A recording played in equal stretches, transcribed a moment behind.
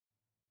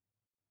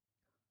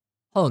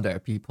Hello there,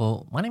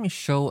 people. My name is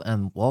Sho,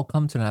 and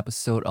welcome to an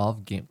episode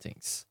of Game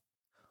Things.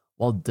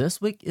 Well, this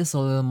week is a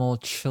little more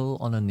chill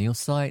on the news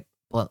side,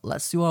 but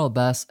let's do our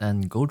best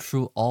and go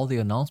through all the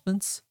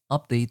announcements,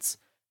 updates,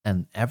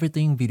 and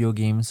everything video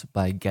games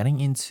by getting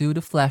into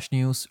the flash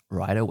news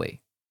right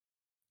away.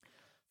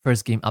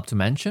 First game up to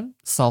mention,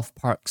 South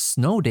Park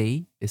Snow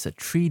Day is a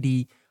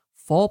 3D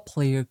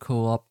 4-player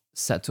co-op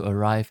set to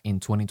arrive in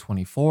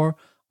 2024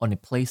 on the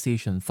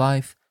PlayStation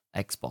 5,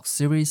 Xbox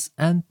Series,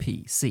 and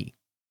PC.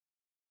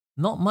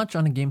 Not much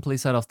on the gameplay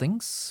side of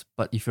things,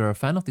 but if you're a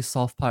fan of the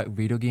South Park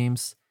video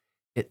games,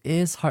 it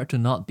is hard to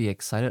not be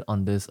excited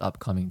on this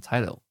upcoming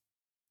title.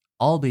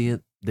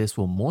 Albeit, this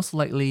will most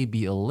likely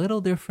be a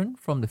little different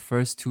from the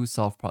first two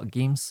South Park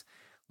games,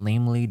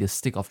 namely The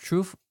Stick of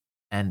Truth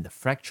and The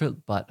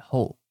Fractured But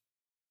Whole.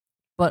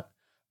 But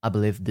I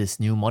believe this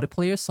new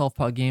multiplayer South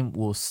Park game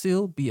will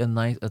still be a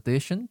nice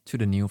addition to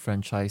the new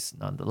franchise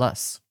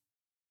nonetheless.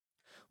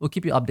 We'll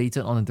keep you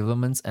updated on the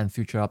developments and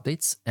future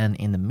updates, and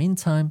in the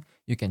meantime,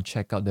 you can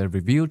check out the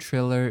review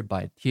trailer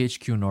by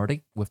THQ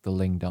Nordic with the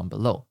link down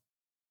below.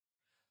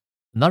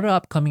 Another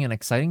upcoming and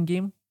exciting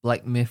game,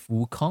 Black Myth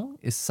WuKong,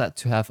 is set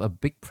to have a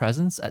big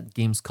presence at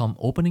Gamescom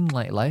opening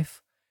night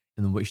live,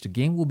 in which the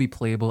game will be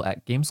playable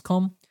at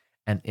Gamescom,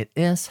 and it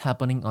is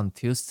happening on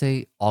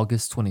Tuesday,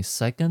 August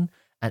 22nd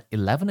at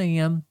 11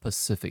 a.m.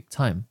 Pacific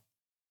time.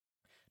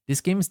 This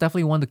game is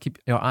definitely one to keep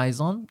your eyes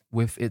on,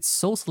 with its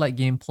Souls-like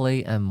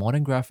gameplay and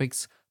modern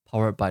graphics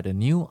powered by the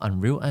new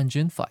Unreal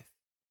Engine 5.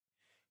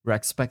 We're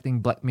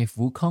expecting Black Myth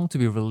Wukong to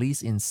be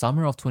released in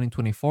summer of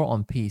 2024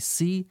 on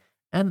PC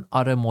and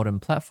other modern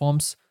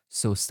platforms,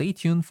 so stay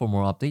tuned for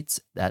more updates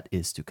that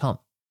is to come.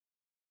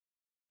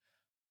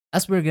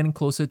 As we're getting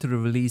closer to the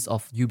release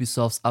of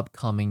Ubisoft's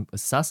upcoming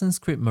Assassin's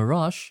Creed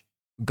Mirage,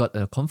 we got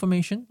a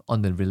confirmation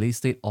on the release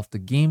date of the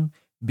game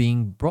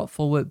being brought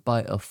forward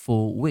by a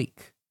full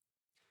week.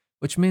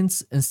 Which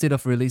means instead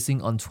of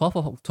releasing on 12th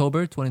of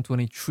October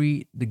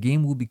 2023, the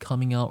game will be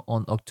coming out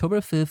on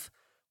October 5th,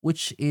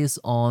 which is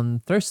on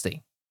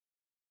Thursday.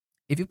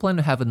 If you plan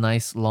to have a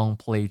nice long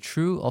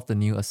playthrough of the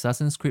new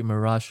Assassin's Creed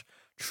Mirage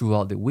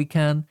throughout the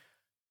weekend,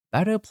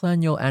 better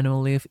plan your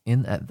annual leave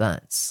in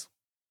advance.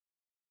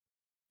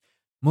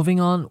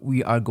 Moving on,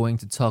 we are going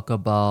to talk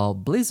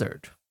about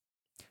Blizzard,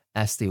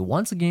 as they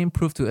once again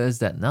proved to us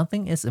that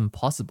nothing is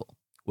impossible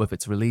with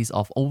its release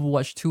of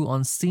Overwatch 2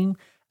 on Steam,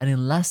 and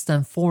in less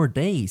than 4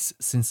 days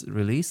since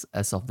release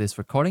as of this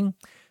recording,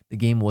 the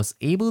game was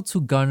able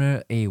to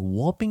garner a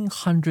whopping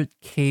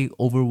 100k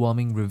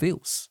overwhelming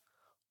reviews,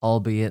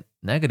 albeit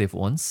negative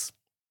ones.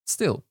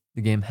 Still,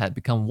 the game had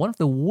become one of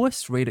the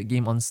worst rated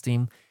games on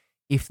Steam,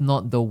 if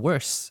not the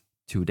worst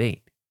to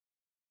date.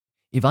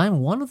 If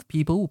I'm one of the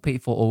people who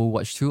paid for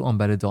Overwatch 2 on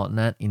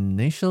Better.net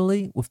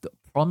initially with the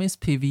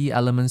promised PvE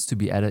elements to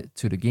be added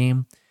to the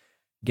game,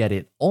 get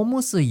it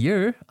almost a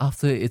year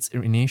after its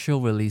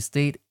initial release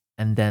date,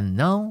 and then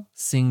now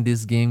seeing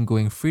this game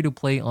going free to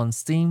play on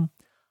Steam,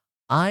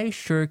 I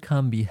sure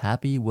can't be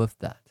happy with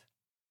that.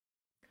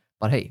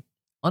 But hey,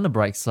 on the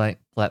bright side,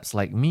 plebs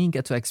like me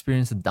get to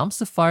experience the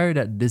dumpster fire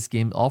that this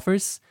game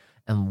offers,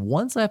 and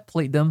once I've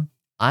played them,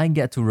 I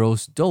get to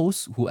roast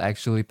those who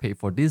actually paid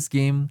for this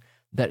game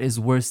that is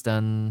worse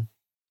than,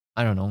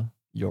 I don't know,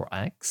 your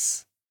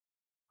ex.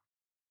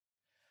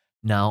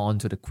 Now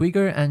onto the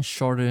quicker and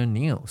shorter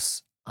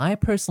news. I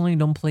personally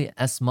don't play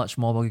as much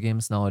mobile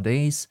games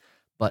nowadays,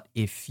 but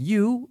if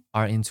you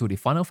are into the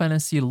Final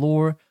Fantasy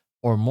lore,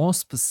 or more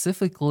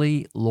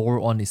specifically lore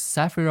on the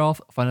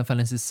Sephiroth Final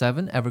Fantasy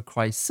VII Ever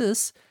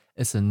Crisis,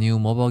 is a new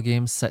mobile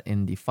game set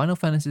in the Final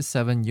Fantasy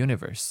VII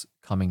universe,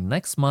 coming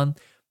next month,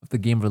 with the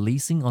game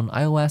releasing on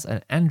iOS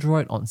and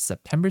Android on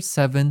September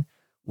 7,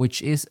 which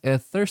is a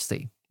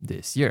Thursday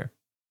this year.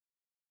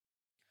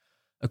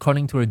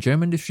 According to a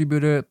German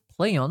distributor,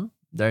 PlayOn,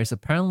 there is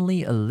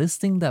apparently a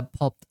listing that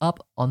popped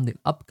up on the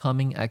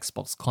upcoming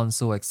Xbox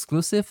console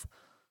exclusive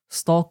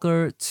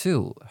Stalker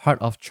 2: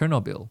 Heart of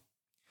Chernobyl,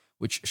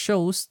 which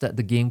shows that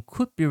the game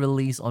could be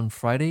released on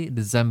Friday,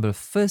 December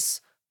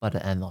 1st by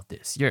the end of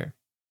this year.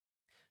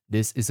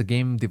 This is a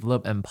game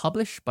developed and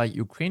published by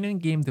Ukrainian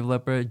game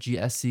developer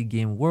GSC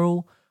Game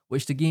World,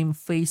 which the game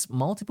faced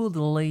multiple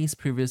delays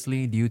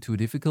previously due to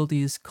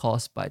difficulties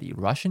caused by the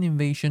Russian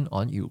invasion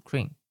on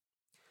Ukraine.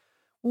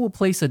 We will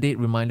place a date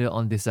reminder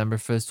on December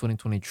 1st,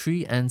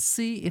 2023 and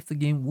see if the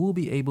game will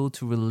be able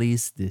to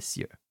release this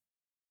year.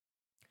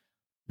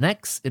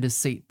 Next, it is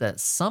said that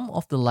some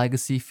of the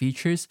legacy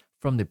features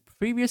from the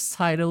previous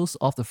titles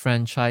of the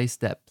franchise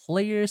that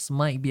players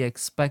might be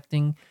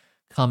expecting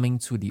coming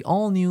to the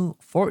all-new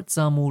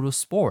Forza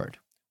Motorsport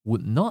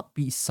would not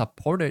be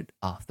supported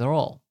after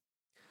all.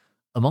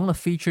 Among the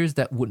features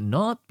that would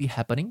not be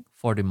happening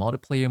for the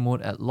multiplayer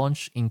mode at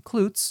launch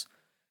includes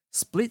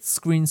split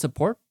screen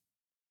support,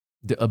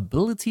 the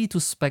ability to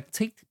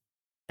spectate,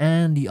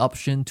 and the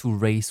option to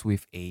race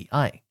with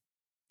AI.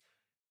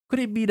 Could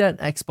it be that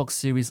Xbox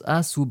Series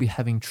S will be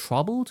having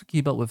trouble to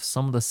keep up with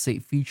some of the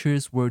said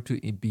features were to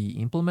be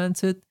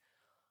implemented?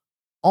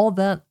 All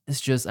that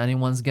is just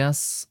anyone's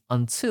guess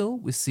until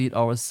we see it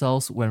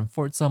ourselves when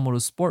Forza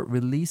Motorsport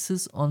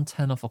releases on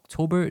 10th of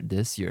October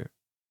this year.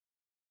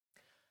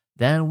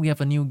 Then we have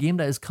a new game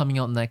that is coming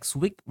out next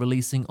week,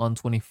 releasing on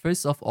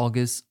 21st of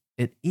August.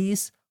 It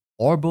is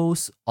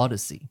Orbo's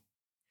Odyssey.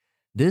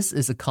 This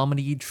is a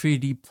comedy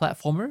 3D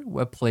platformer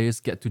where players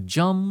get to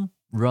jump,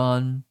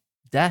 run,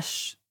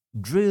 dash,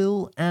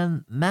 drill,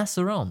 and mess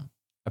around,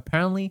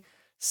 apparently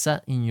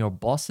set in your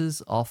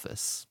boss's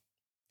office.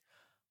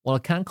 Well, I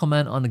can't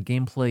comment on the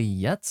gameplay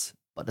yet,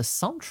 but the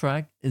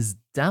soundtrack is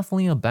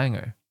definitely a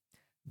banger.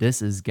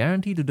 This is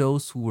guaranteed to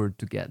those who were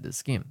to get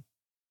this game.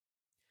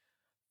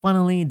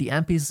 Finally, the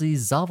NPC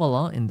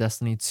Zavala in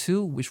Destiny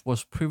 2, which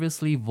was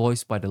previously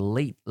voiced by the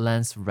late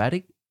Lance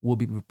Reddick, will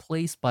be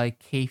replaced by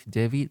Cave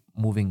David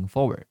moving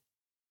forward.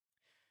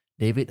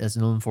 David is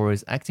known for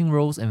his acting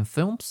roles in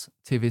films,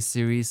 TV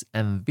series,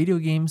 and video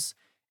games,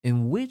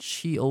 in which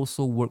he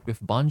also worked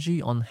with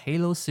Bungie on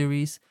Halo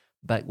series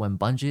back when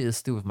Bungie is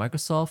still with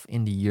Microsoft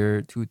in the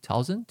year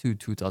 2000 to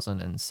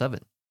 2007.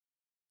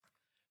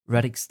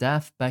 Reddick's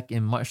death back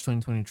in March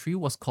 2023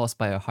 was caused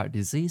by a heart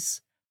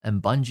disease,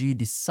 and Bungie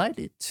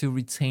decided to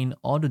retain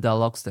all the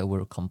dialogues that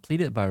were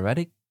completed by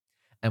Reddick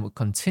and would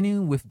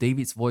continue with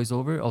David's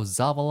voiceover of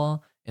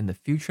Zavala in the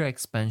future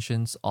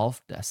expansions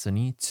of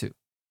Destiny 2.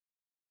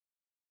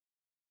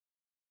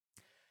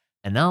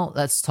 And now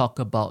let's talk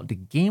about the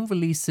game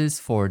releases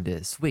for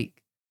this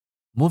week.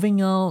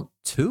 Moving out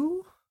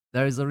to,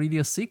 there is already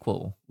a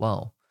sequel.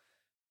 Wow.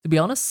 To be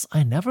honest,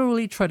 I never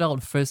really tried out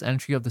the first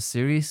entry of the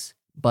series,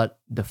 but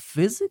the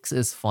physics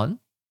is fun.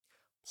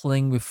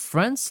 Playing with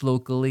friends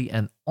locally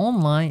and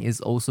online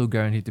is also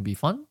guaranteed to be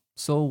fun,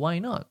 so why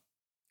not?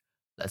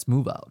 Let's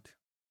move out.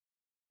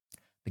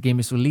 The game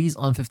is released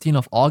on 15th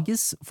of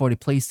August for the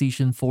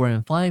PlayStation 4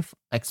 and 5,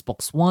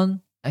 Xbox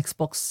One,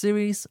 Xbox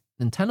Series,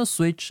 Nintendo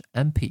Switch,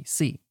 and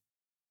PC.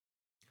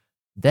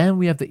 Then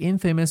we have the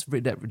infamous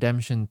Red Dead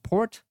Redemption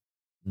port,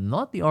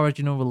 not the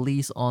original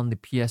release on the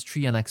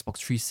PS3 and Xbox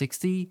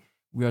 360.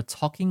 We are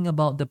talking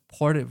about the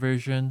ported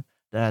version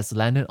that has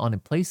landed on the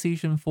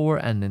PlayStation 4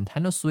 and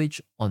Nintendo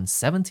Switch on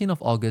 17th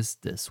of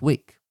August this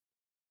week.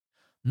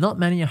 Not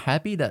many are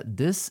happy that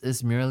this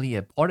is merely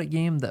a ported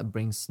game that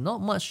brings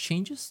not much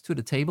changes to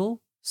the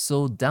table,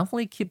 so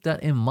definitely keep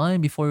that in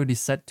mind before you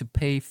decide to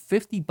pay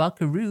 50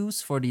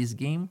 buckaroos for this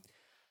game,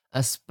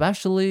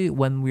 especially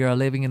when we are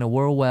living in a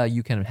world where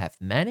you can have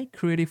many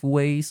creative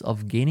ways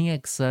of gaining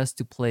access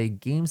to play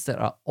games that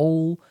are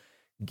old,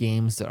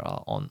 games that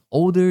are on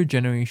older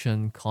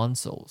generation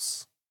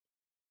consoles.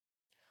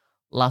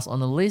 Last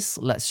on the list,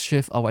 let's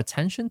shift our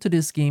attention to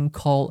this game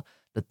called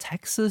the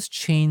Texas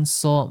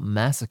Chainsaw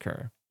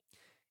Massacre.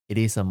 It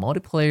is a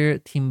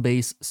multiplayer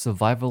team-based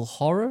survival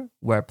horror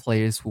where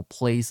players who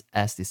plays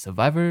as the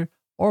survivor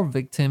or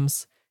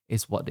victims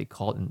is what they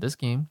call in this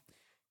game,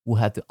 who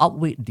had to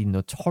outwit the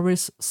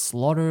notorious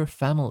Slaughter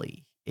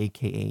family,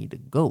 aka the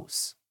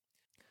Ghosts.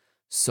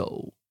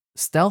 So,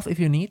 stealth if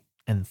you need,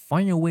 and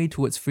find your way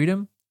towards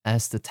freedom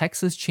as the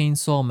Texas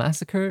Chainsaw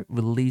Massacre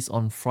released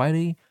on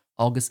Friday,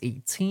 August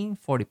 18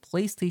 for the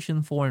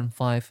PlayStation 4 and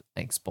 5,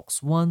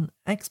 Xbox One,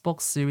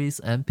 Xbox Series,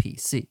 and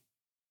PC.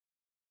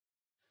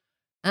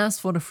 As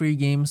for the free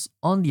games,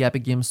 on the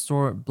Epic Games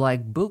Store,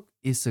 Black Book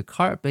is a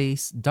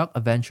card-based dark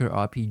adventure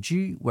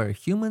RPG where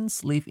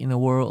humans live in a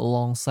world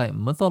alongside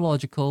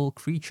mythological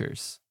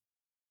creatures.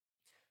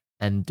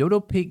 And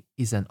Dodo Pig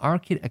is an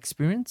arcade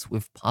experience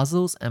with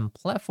puzzles and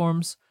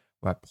platforms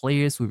where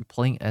players will be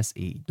playing as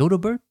a dodo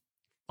bird,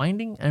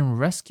 finding and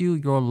rescue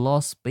your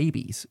lost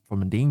babies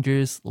from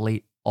dangers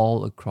laid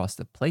all across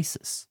the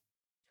places.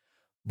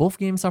 Both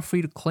games are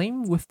free to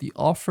claim with the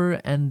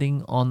offer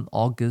ending on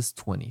August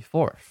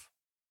 24th.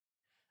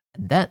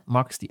 And that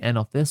marks the end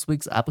of this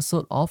week's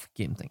episode of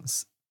Game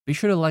Things. Be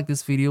sure to like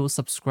this video,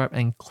 subscribe,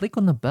 and click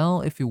on the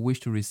bell if you wish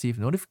to receive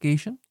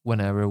notification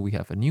whenever we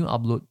have a new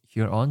upload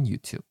here on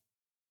YouTube.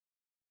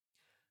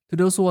 To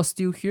those who are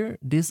still here,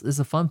 this is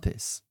a fun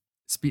piece.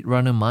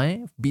 Speedrunner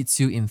Mai beats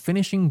you in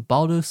finishing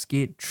Baldur's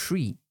Gate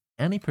 3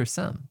 any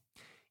percent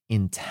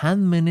in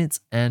 10 minutes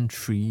and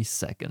 3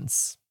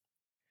 seconds.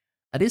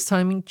 At this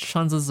timing,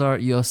 chances are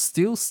you're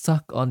still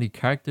stuck on the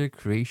character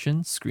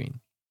creation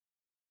screen.